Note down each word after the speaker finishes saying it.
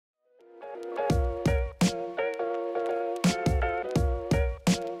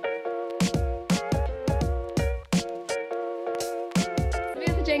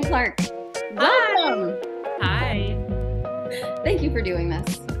Clarke. Hi. Welcome. Hi. Thank you for doing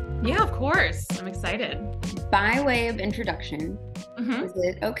this. Yeah, of course. I'm excited. By way of introduction, hmm is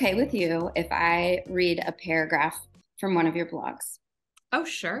it okay with you if I read a paragraph from one of your blogs? Oh,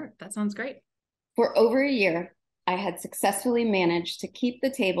 sure. That sounds great. For over a year, I had successfully managed to keep the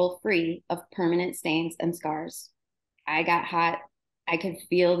table free of permanent stains and scars. I got hot. I could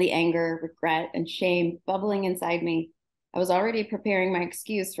feel the anger, regret, and shame bubbling inside me. I was already preparing my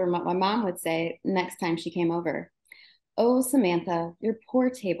excuse for what my mom would say next time she came over. Oh, Samantha, your poor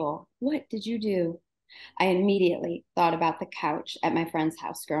table. What did you do? I immediately thought about the couch at my friend's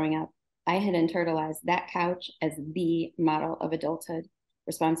house growing up. I had internalized that couch as the model of adulthood,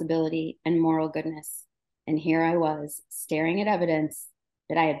 responsibility, and moral goodness. And here I was, staring at evidence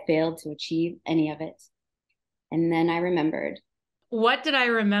that I had failed to achieve any of it. And then I remembered. What did I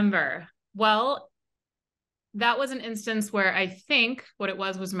remember? Well, that was an instance where I think what it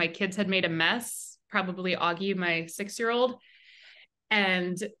was my kids had made a mess, probably Augie, my 6-year-old.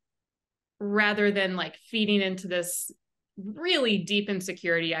 And rather than like feeding into this really deep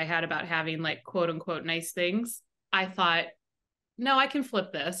insecurity I had about having like quote unquote nice things, I thought, no, I can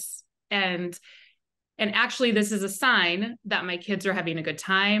flip this. And actually this is a sign that my kids are having a good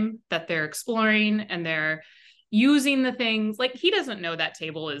time, that they're exploring and they're using the things. Like, he doesn't know that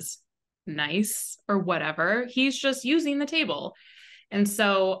table is nice or whatever. He's just using the table. And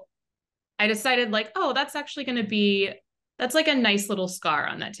so I decided, like, oh, that's actually going to be, that's like a nice little scar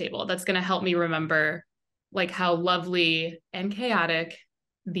on that table. That's going to help me remember like how lovely and chaotic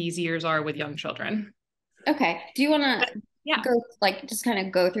these years are with young children. Okay. Do you want to Yeah. go, like, just kind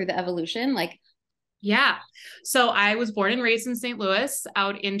of go through the evolution? Like, Yeah. So I was born and raised in St. Louis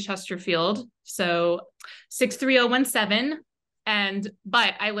out in Chesterfield. So 63017.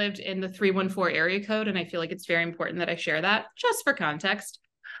 But I lived in the 314 area code. And I feel like it's very important that I share that just for context.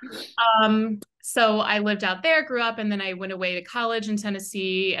 So I lived out there, grew up, and then I went away to college in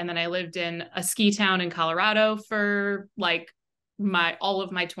Tennessee. And then I lived in a ski town in Colorado for like all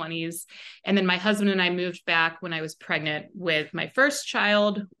of my 20s. And then my husband and I moved back when I was pregnant with my first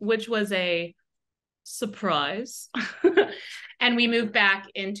child, which was a surprise. And we moved back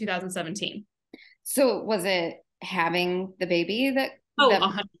in 2017. so was it having the baby that Oh, that,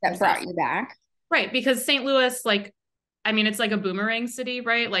 100%. that brought you back? Right. Because St. Louis, like, I mean, it's like a boomerang city,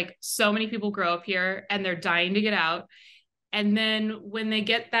 right? Like, so many people grow up here and they're dying to get out. And then when they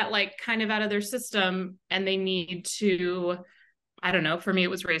get that, like, kind of out of their system and they need to, I don't know, for me, it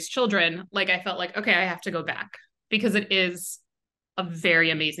was raise children. Like, I felt like, okay, I have to go back because it is a very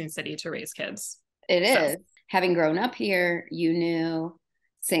amazing city to raise kids. It So, is. Having grown up here, you knew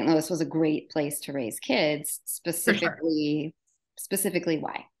St. Louis was a great place to raise kids, for sure. specifically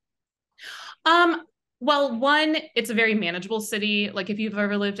why? Um, well, one, it's a very manageable city. Like, if you've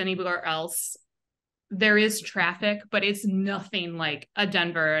ever lived anywhere else, there is traffic, but it's nothing like a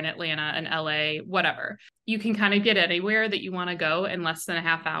Denver, an Atlanta, an LA, whatever. You can kind of get anywhere that you want to go in less than a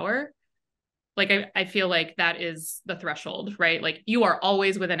half hour. Like, I feel like that is the threshold, right? Like, you are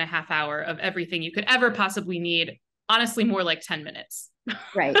always within a half hour of everything you could ever possibly need. Honestly, more like 10 minutes.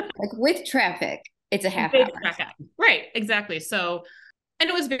 Right. Like with traffic, it's a half With hour. traffic. Right, exactly. So, and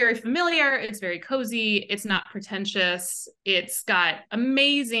it was very familiar. It's very cozy. It's not pretentious. It's got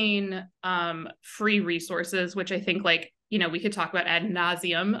amazing free resources, which I think, like, you know, we could talk about ad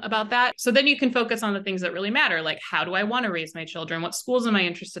nauseum about that. So then you can focus on the things that really matter. Like, how do I want to raise my children? What schools am I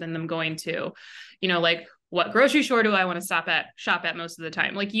interested in them going to? You know, like, what grocery store do I want to shop at most of the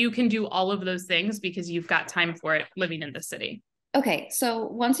time? Like, you can do all of those things because you've got time for it living in the city. Okay, so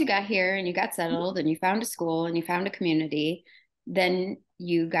once you got here and you got settled and you found a school and you found a community, then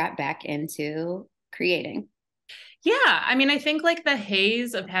you got back into creating. Yeah, I mean, I think like the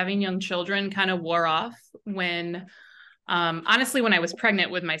haze of having young children kind of wore off when, honestly, when I was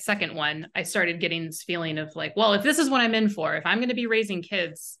pregnant with my second one, I started getting this feeling of like, well, if this is what I'm in for, if I'm going to be raising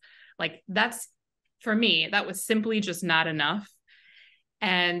kids, like, that's, for me, that was simply just not enough.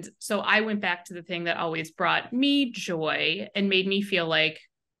 And so I went back to the thing that always brought me joy and made me feel like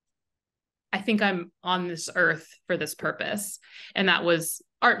I think I'm on this earth for this purpose. And that was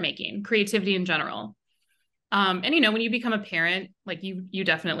art making, creativity in general. And you know, when you become a parent, like, you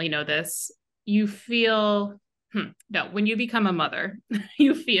definitely know this, you feel no, when you become a mother,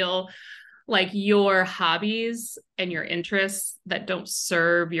 you feel like your hobbies and your interests that don't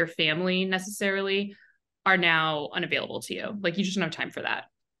serve your family necessarily are now unavailable to you. Like, you just don't have time for that.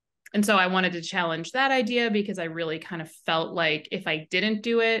 And so I wanted to challenge that idea because I really kind of felt like if I didn't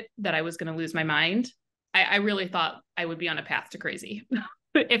do it, that I was going to lose my mind. I really thought I would be on a path to crazy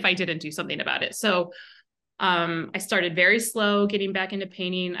if I didn't do something about it. So I started very slow getting back into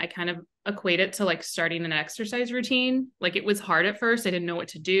painting. I kind of equate it to like starting an exercise routine. Like it was hard at first. I didn't know what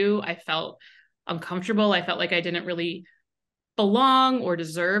to do. I felt uncomfortable. I felt like I didn't really belong or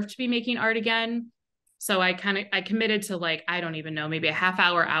deserve to be making art again. So I committed to like, I don't even know, maybe a half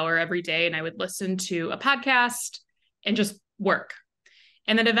hour every day. And I would listen to a podcast and just work.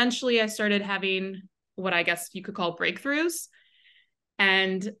 And then eventually I started having what I guess you could call breakthroughs.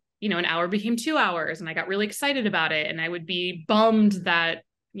 And, an hour became 2 hours and I got really excited about it. And I would be bummed that,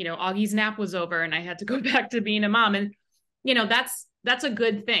 Augie's nap was over and I had to go back to being a mom. And, that's a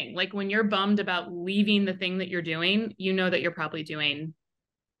good thing. Like when you're bummed about leaving the thing that you're doing, you know that you're probably doing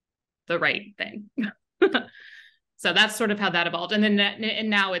the right thing. So that's sort of how that evolved. And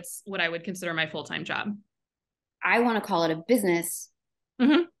now it's what I would consider my full-time job. I want to call it a business,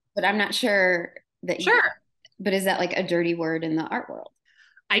 but I'm not sure that Sure. But is that like a dirty word in the art world?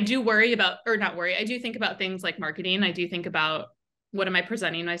 I do worry about, or not worry, I do think about things like marketing. I do think about what am I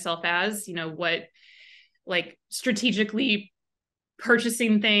presenting myself as, what like strategically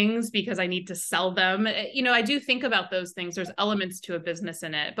purchasing things because I need to sell them. I do think about those things. There's elements to a business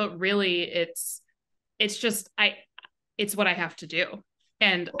in it, but really it's what I have to do.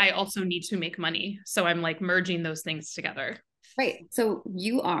 And I also need to make money. So I'm like merging those things together. Right. So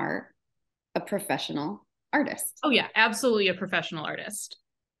you are a professional artist. Oh yeah, absolutely a professional artist.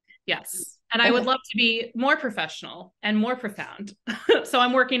 Yes. And I would love to be more professional and more profound. So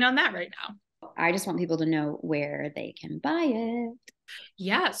I'm working on that right now. I just want people to know where they can buy it.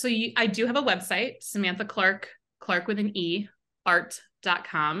 Yeah. So I do have a website, Samantha Clarke, Clarke with an E,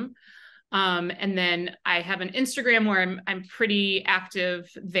 art.com. And then I have an Instagram where I'm pretty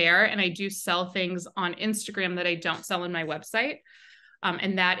active there. And I do sell things on Instagram that I don't sell in my website.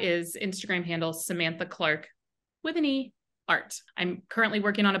 And that is Instagram handle Samantha Clarke with an E, art. I'm currently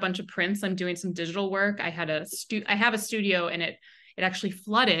working on a bunch of prints. I'm doing some digital work. I have a studio and it actually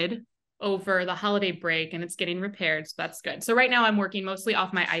flooded over the holiday break and it's getting repaired. So that's good. So right now I'm working mostly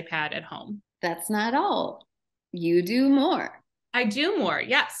off my iPad at home. That's not all. You do more. I do more.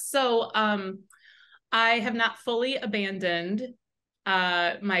 Yes. So I have not fully abandoned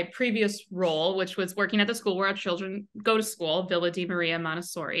my previous role, which was working at the school where our children go to school, Villa Di Maria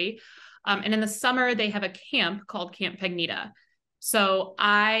Montessori. And in the summer, they have a camp called Camp Pegnita. So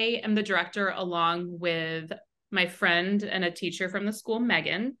I am the director along with my friend and a teacher from the school,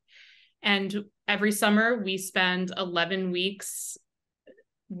 Megan. And every summer we spend 11 weeks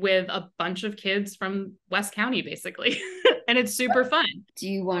with a bunch of kids from West County, basically. And it's super fun. Do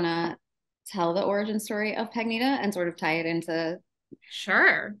you want to tell the origin story of Pegnita and sort of tie it into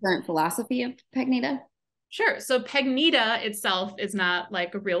Sure. current philosophy of Pegnita? Sure. So Pegnita itself is not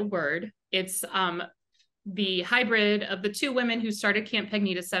like a real word. It's the hybrid of the two women who started Camp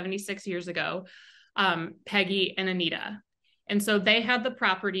Pegnita 76 years ago, Peggy and Anita. And so they had the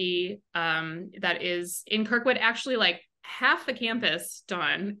property that is in Kirkwood. Actually, like half the campus,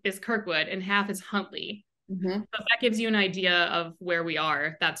 Dawn, is Kirkwood and half is Huntley. So if that gives you an idea of where we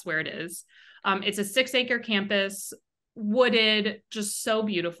are, that's where it is. It's a 6-acre campus, wooded, just so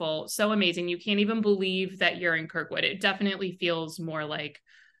beautiful, so amazing. You can't even believe that you're in Kirkwood. It definitely feels more like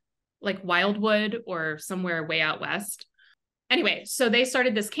Wildwood or somewhere way out west. Anyway, so they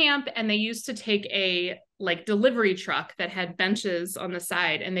started this camp and they used to take a like delivery truck that had benches on the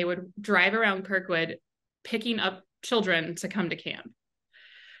side and they would drive around Kirkwood picking up children to come to camp.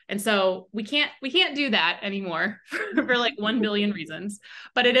 And so we can't do that anymore for like 1 billion reasons,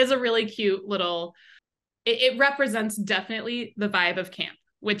 but it is a really cute little, it represents definitely the vibe of camp,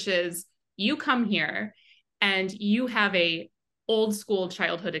 which is you come here and you have a old school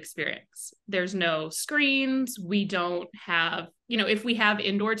childhood experience. There's no screens. We don't have, if we have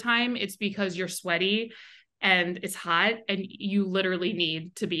indoor time, it's because you're sweaty and it's hot and you literally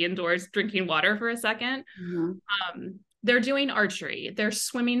need to be indoors drinking water for a second. They're doing archery. They're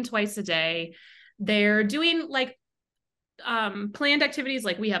swimming twice a day. They're doing like planned activities.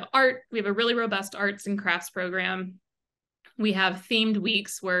 Like we have art. We have a really robust arts and crafts program. We have themed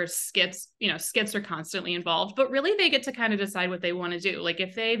weeks where skits are constantly involved, but really they get to kind of decide what they want to do. Like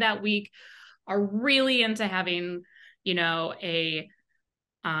if they that week are really into having, a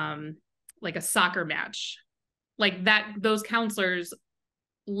soccer match, like that, those counselors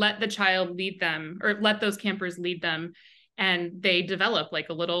let the child lead them or let those campers lead them and they develop like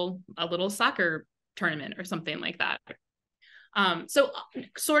a little soccer tournament or something like that. So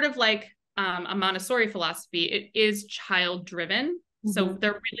sort of like a Montessori philosophy, it is child driven. So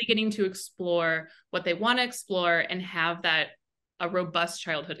they're really getting to explore what they want to explore and have a robust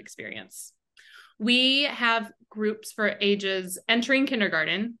childhood experience. We have groups for ages entering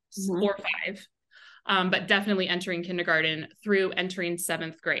kindergarten, 4 or 5. but definitely entering kindergarten through entering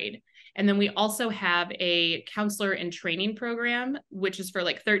 7th grade. And then we also have a counselor in training program, which is for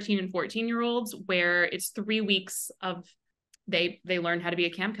like 13 and 14-year-olds, where it's 3 weeks of they learn how to be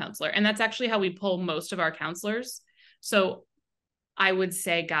a camp counselor. And that's actually how we pull most of our counselors. So I would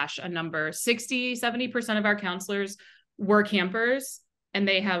say, gosh, a number 60, 70% of our counselors were campers, and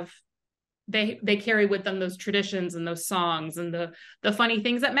they carry with them those traditions and those songs and the funny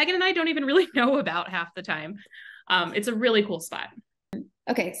things that Megan and I don't even really know about half the time. It's a really cool spot.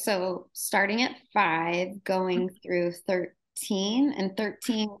 Okay, so starting at 5, going through 13, and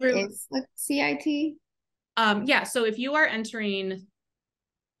 13 is the CIT? Yeah, so if you are entering,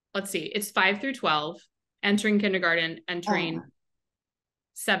 let's see, it's 5 through 12, entering kindergarten, entering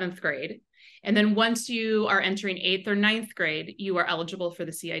 7th grade. And then once you are entering 8th or 9th grade, you are eligible for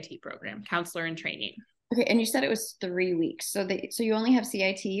the CIT program, counselor in training. Okay, and you said it was 3 weeks. So you only have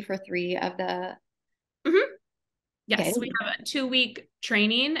CIT for 3 of the. Mm-hmm. Yes, Okay. we have a 2-week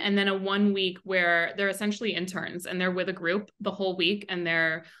training and then a 1 week where they're essentially interns and they're with a group the whole week and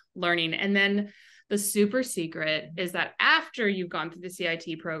they're learning. And then the super secret is that after you've gone through the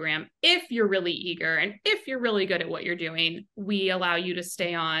CIT program, if you're really eager and if you're really good at what you're doing, we allow you to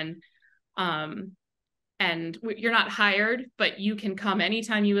stay on. And you're not hired, but you can come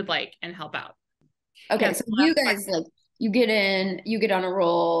anytime you would like and help out. Okay, so you guys like you get in, you get on a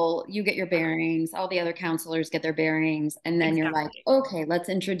roll, you get your bearings, all the other counselors get their bearings, and then you're like, okay, let's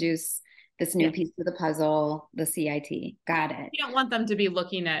introduce this new piece to the puzzle, the CIT. Got it. You don't want them to be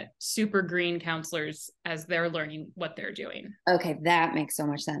looking at super green counselors as they're learning what they're doing. Okay, that makes so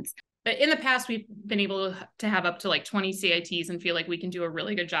much sense. But in the past, we've been able to have up to like 20 CITs and feel like we can do a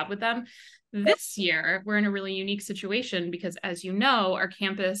really good job with them. This year, we're in a really unique situation because, as you know, our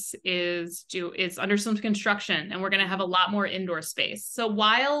campus is under some construction and we're going to have a lot more indoor space. So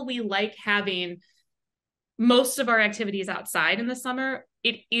while we like having most of our activities outside in the summer,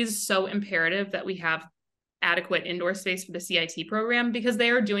 it is so imperative that we have adequate indoor space for the CIT program because they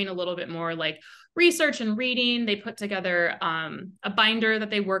are doing a little bit more like research and reading. They put together a binder that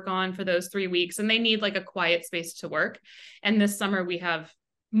they work on for those 3 weeks, and they need like a quiet space to work. And this summer we have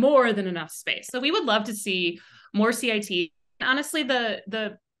more than enough space. So we would love to see more CIT. Honestly,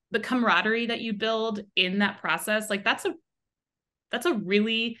 the camaraderie that you build in that process, like that's a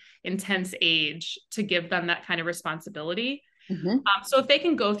really intense age to give them that kind of responsibility. Mm-hmm. So if they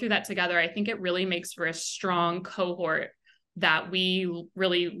can go through that together, I think it really makes for a strong cohort that we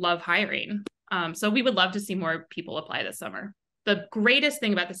really love hiring. So we would love to see more people apply this summer. The greatest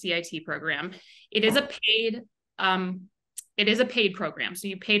thing about the CIT program, it is a paid program. So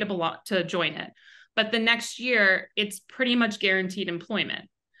you pay to join it. But the next year, it's pretty much guaranteed employment.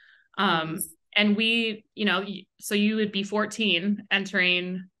 And so you would be 14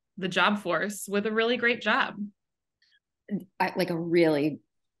 entering the job force with a really great job. Like a really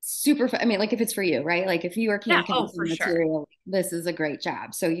super, I mean, like if it's for you, right? Like if you are camp counseling material, this is a great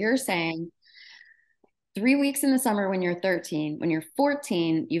job. So you're saying 3 weeks in the summer when you're 13, when you're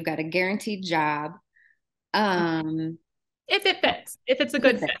 14, you've got a guaranteed job. If it fits, if it's a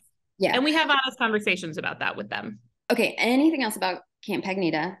good fit. Yeah. And we have honest conversations about that with them. Okay. Anything else about Camp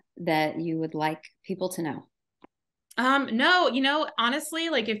Pegnita that you would like people to know? No, honestly,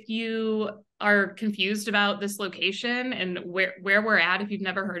 like if you are confused about this location and where we're at, if you've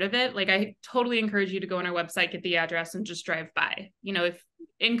never heard of it, like I totally encourage you to go on our website, get the address, and just drive by. If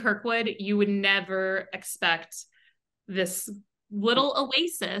in Kirkwood, you would never expect this little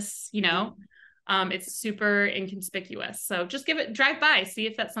oasis, it's super inconspicuous. So just drive by, see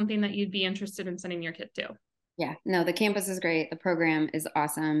if that's something that you'd be interested in sending your kid to. Yeah, no, the campus is great. The program is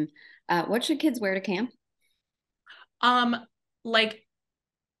awesome. What should kids wear to camp? Like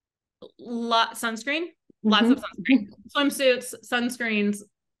sunscreen, lots of sunscreen, swimsuits, sunscreens,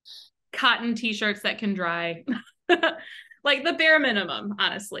 cotton t-shirts that can dry, like the bare minimum.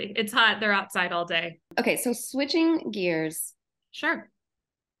 Honestly, it's hot. They're outside all day. Okay. So switching gears. Sure.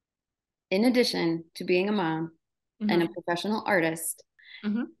 In addition to being a mom and a professional artist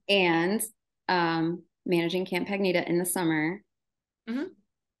and managing Camp Pegnita in the summer,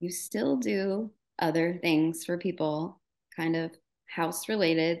 you still do other things for people, kind of house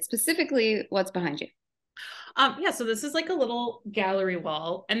related. Specifically, what's behind you? Yeah, so this is like a little gallery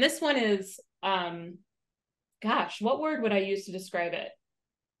wall, and this one is gosh, what word would I use to describe it?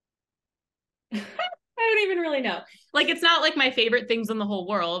 I don't even really know. Like, it's not like my favorite things in the whole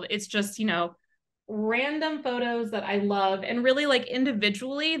world. It's just, random photos that I love, and really, like,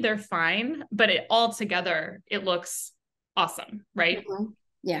 individually they're fine, but all together it looks awesome, right?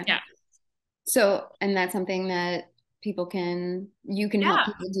 Yeah. So, and that's something that you can help Yeah.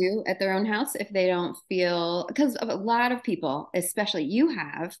 people do at their own house if they don't feel, because a lot of people, especially you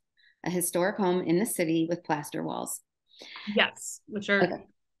have a historic home in the city with plaster walls. Yes, which are Okay.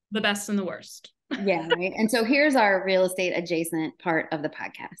 the best and the worst. Yeah, right. And so here's our real estate adjacent part of the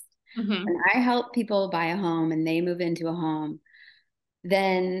podcast. Hmm. When I help people buy a home and they move into a home,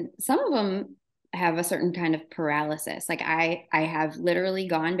 then some of them have a certain kind of paralysis. Like I have literally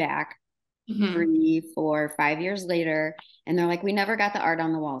gone back Hmm. 3, 4, 5 years later, and they're like, we never got the art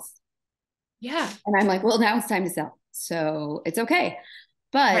on the walls. Yeah. And I'm like, well, now it's time to sell. So it's okay.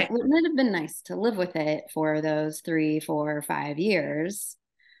 But Right. wouldn't it have been nice to live with it for those 3, 4, 5 years?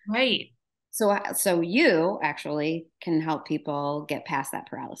 Right. So you actually can help people get past that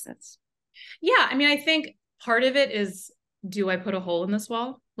paralysis. Yeah. I mean, I think part of it is, do I put a hole in this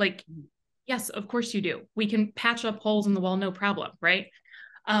wall? Like, yes, of course you do. We can patch up holes in the wall, no problem. Right.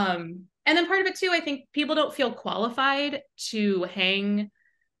 And then part of it too, I think people don't feel qualified to hang,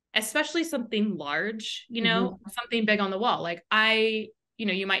 especially something large, Mhm. something big on the wall. Like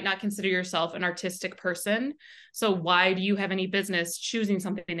you might not consider yourself an artistic person. So why do you have any business choosing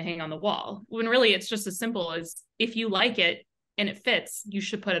something to hang on the wall? When really it's just as simple as, if you like it and it fits, you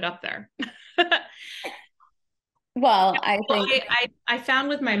should put it up there. Well, I think, I found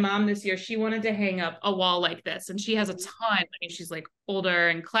with my mom this year, she wanted to hang up a wall like this, and she has a ton. I mean, she's like older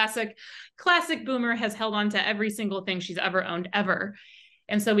and classic boomer, has held on to every single thing she's ever owned ever.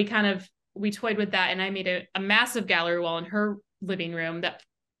 And so we toyed with that, and I made a massive gallery wall in her living room that,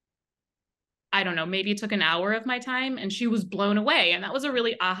 I don't know, maybe took an hour of my time, and she was blown away. And that was a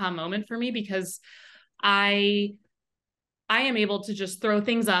really aha moment for me, because I I am able to just throw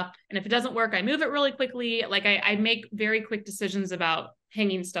things up. And if it doesn't work, I move it really quickly. Like I make very quick decisions about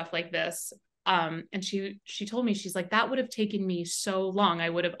hanging stuff like this. And she told me, she's like, that would have taken me so long. I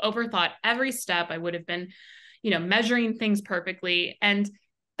would have overthought every step. I would have been, measuring things perfectly. And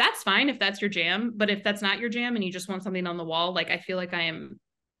that's fine if that's your jam. But if that's not your jam and you just want something on the wall, like I feel like I am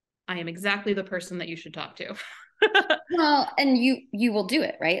exactly the person that you should talk to. well, and you will do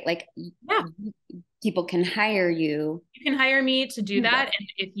it, right? Like Yeah. people can hire you. You can hire me to do Do that. that. And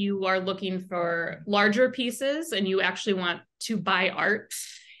if you are looking for larger pieces and you actually want to buy art,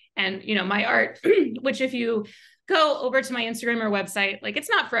 and my art, which if you go over to my Instagram or website, like it's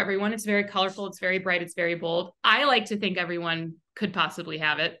not for everyone. It's very colorful, it's very bright, it's very bold. I like to think everyone could possibly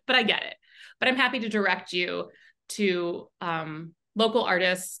have it, but I get it. But I'm happy to direct you to local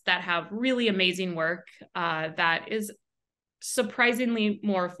artists that have really amazing work that is surprisingly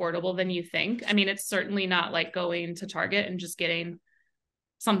more affordable than you think. I mean, it's certainly not like going to Target and just getting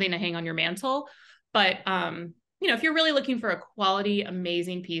something to hang on your mantle, but if you're really looking for a quality,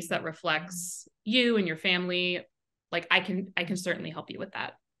 amazing piece that reflects you and your family, like I can certainly help you with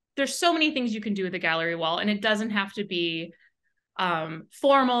that. There's so many things you can do with a gallery wall, and it doesn't have to be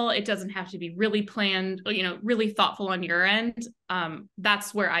formal. It doesn't have to be really planned, really thoughtful on your end.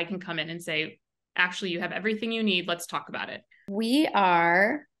 That's where I can come in and say, actually, you have everything you need. Let's talk about it. We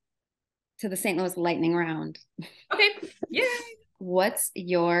are to the St. Louis lightning round. Okay. Yeah. What's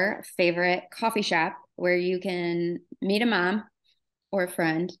your favorite coffee shop where you can meet a mom or a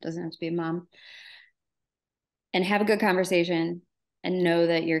friend, doesn't have to be a mom, and have a good conversation and know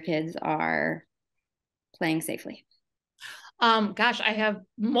that your kids are playing safely? Gosh, I have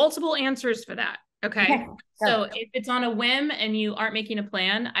multiple answers for that. Okay, Okay. go. So if it's on a whim and you aren't making a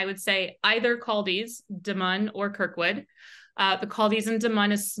plan, I would say either Caldy's, Damon, or Kirkwood. The Caldy's in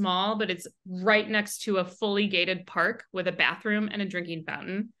Damon is small, but it's right next to a fully gated park with a bathroom and a drinking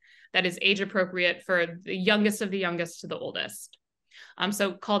fountain that is age appropriate for the youngest of the youngest to the oldest.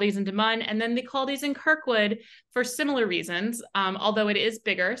 So Caldy's in Damon, and then the Caldy's in Kirkwood for similar reasons, although it is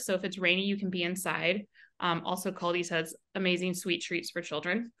bigger. So if it's rainy, you can be inside. Also, Caldy's has amazing sweet treats for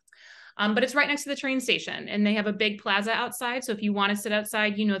children. But it's right next to the train station, and they have a big plaza outside. So if you want to sit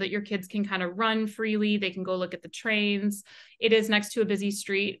outside, you know that your kids can kind of run freely. They can go look at the trains. It is next to a busy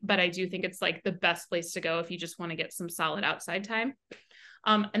street, but I do think it's like the best place to go if you just want to get some solid outside time.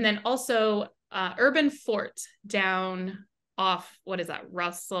 And then also Urban Fort down off, what is that,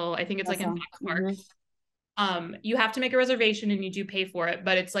 Russell? I think it's like in Awesome. Fox Park. You have to make a reservation and you do pay for it,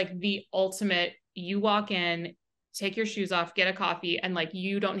 but it's like the ultimate. You walk in, take your shoes off, get a coffee, and like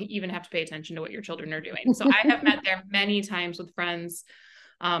you don't even have to pay attention to what your children are doing. So I have met there many times with friends,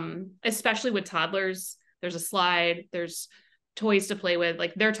 especially with toddlers. There's a slide, there's toys to play with.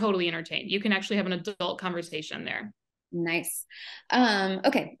 Like they're totally entertained. You can actually have an adult conversation there. Nice.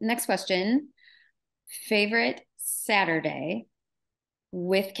 Okay, next question. Favorite Saturday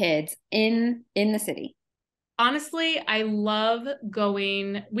with kids in the city? Honestly, I love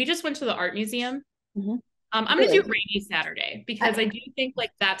going. We just went to the art museum. Mhm. I'm gonna do rainy Saturday because I do think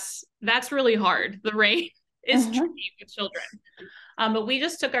like that's really hard. The rain is tricky with children. But we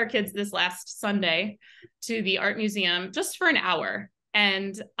just took our kids this last Sunday to the art museum just for an hour.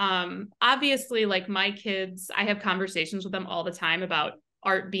 And obviously, like my kids, I have conversations with them all the time about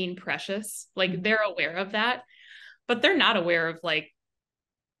art being precious. Like they're aware of that, but they're not aware of like,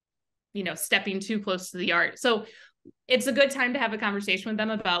 you know, stepping too close to the art. So it's a good time to have a conversation with them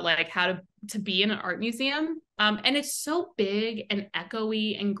about like how to be in an art museum. And it's so big and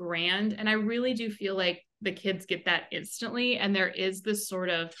echoey and grand. And I really do feel like the kids get that instantly. And there is this sort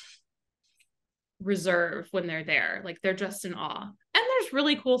of reserve when they're there. Like they're just in awe. And there's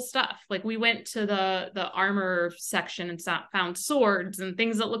really cool stuff. Like we went to the armor section and found swords and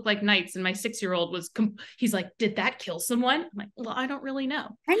things that look like knights. And my 6-year-old was, he's like, did that kill someone? I'm like, well, I don't really know.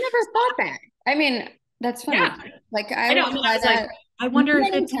 I never thought that. I mean, that's funny. Yeah. Like I know, I wonder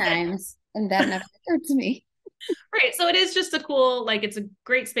if it's times, and that never occurred to me. Right. So it is just a cool, like it's a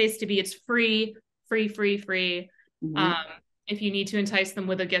great space to be. It's free. Mm-hmm. If you need to entice them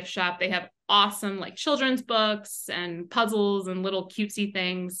with a gift shop, they have awesome like children's books and puzzles and little cutesy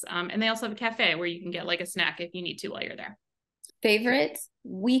things. And they also have a cafe where you can get like a snack if you need to while you're there. Favorite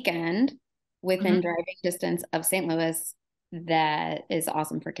weekend within driving distance of St. Louis that is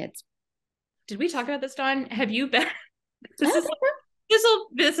awesome for kids. Did we talk about this, Dawn? Have you been?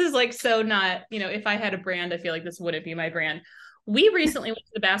 This is like so not, you know, if I had a brand, I feel like this wouldn't be my brand. We recently went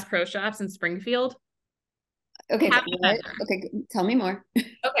to the Bass Pro Shops in Springfield. Okay. Okay. Tell me more.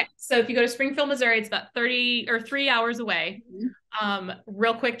 Okay. So if you go to Springfield, Missouri, it's about 3 hours away.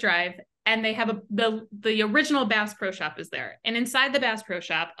 Real quick drive. And they have the original Bass Pro Shop is there. And inside the Bass Pro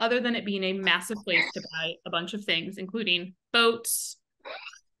Shop, other than it being a massive place to buy a bunch of things, including boats,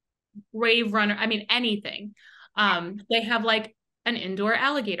 wave runner, I mean, anything. They have like an indoor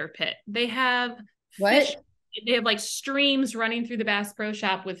alligator pit. They have fish. They have like streams running through the Bass Pro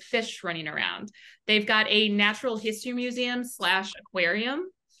Shop with fish running around. They've got a natural history museum / aquarium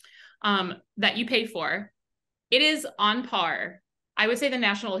that you pay for. It is on par. I would say the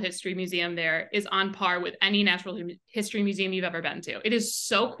Natural History Museum there is on par with any natural history museum you've ever been to. It is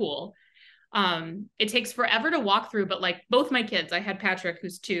so cool. It takes forever to walk through, but like both my kids, I had Patrick,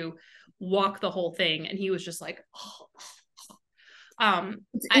 who's 2, walk the whole thing, and he was just like,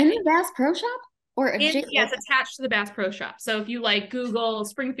 it's in the Bass Pro Shop? Yes, attached to the Bass Pro Shop. So if you like Google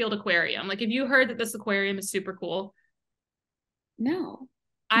Springfield Aquarium, like if you heard that this aquarium is super cool. No.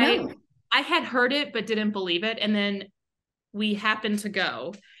 I had heard it but didn't believe it, and then we happened to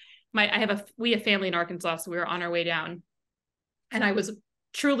go. We have family in Arkansas, so we were on our way down, and I was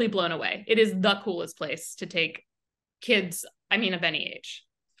truly blown away. It is the coolest place to take kids, I mean, of any age.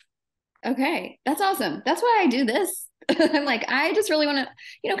 Okay, that's awesome. That's why I do this. I'm like, I just really want to,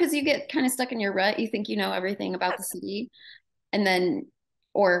 you know, because you get kind of stuck in your rut. You think you know everything about the city, and then,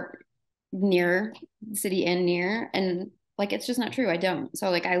 or near the city and near, and like, it's just not true. I don't. So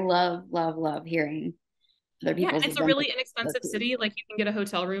like, I love hearing other people's. Yeah, it's a really inexpensive city. Like you can get a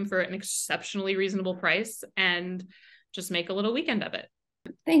hotel room for an exceptionally reasonable price and just make a little weekend of it.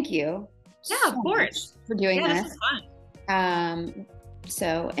 Thank you. Yeah, of course. For doing this. This is fun.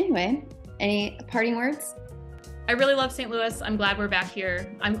 So anyway, any parting words? I really love St. Louis. I'm glad we're back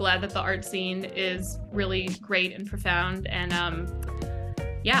here. I'm glad that the art scene is really great and profound. And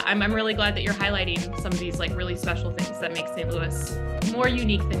yeah, I'm really glad that you're highlighting some of these like really special things that make St. Louis more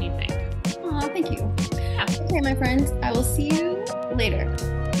unique than you think. Oh, thank you. Yeah. Okay, my friends, I will see you later.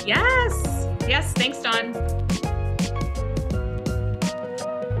 Yes. Thanks, Dawn.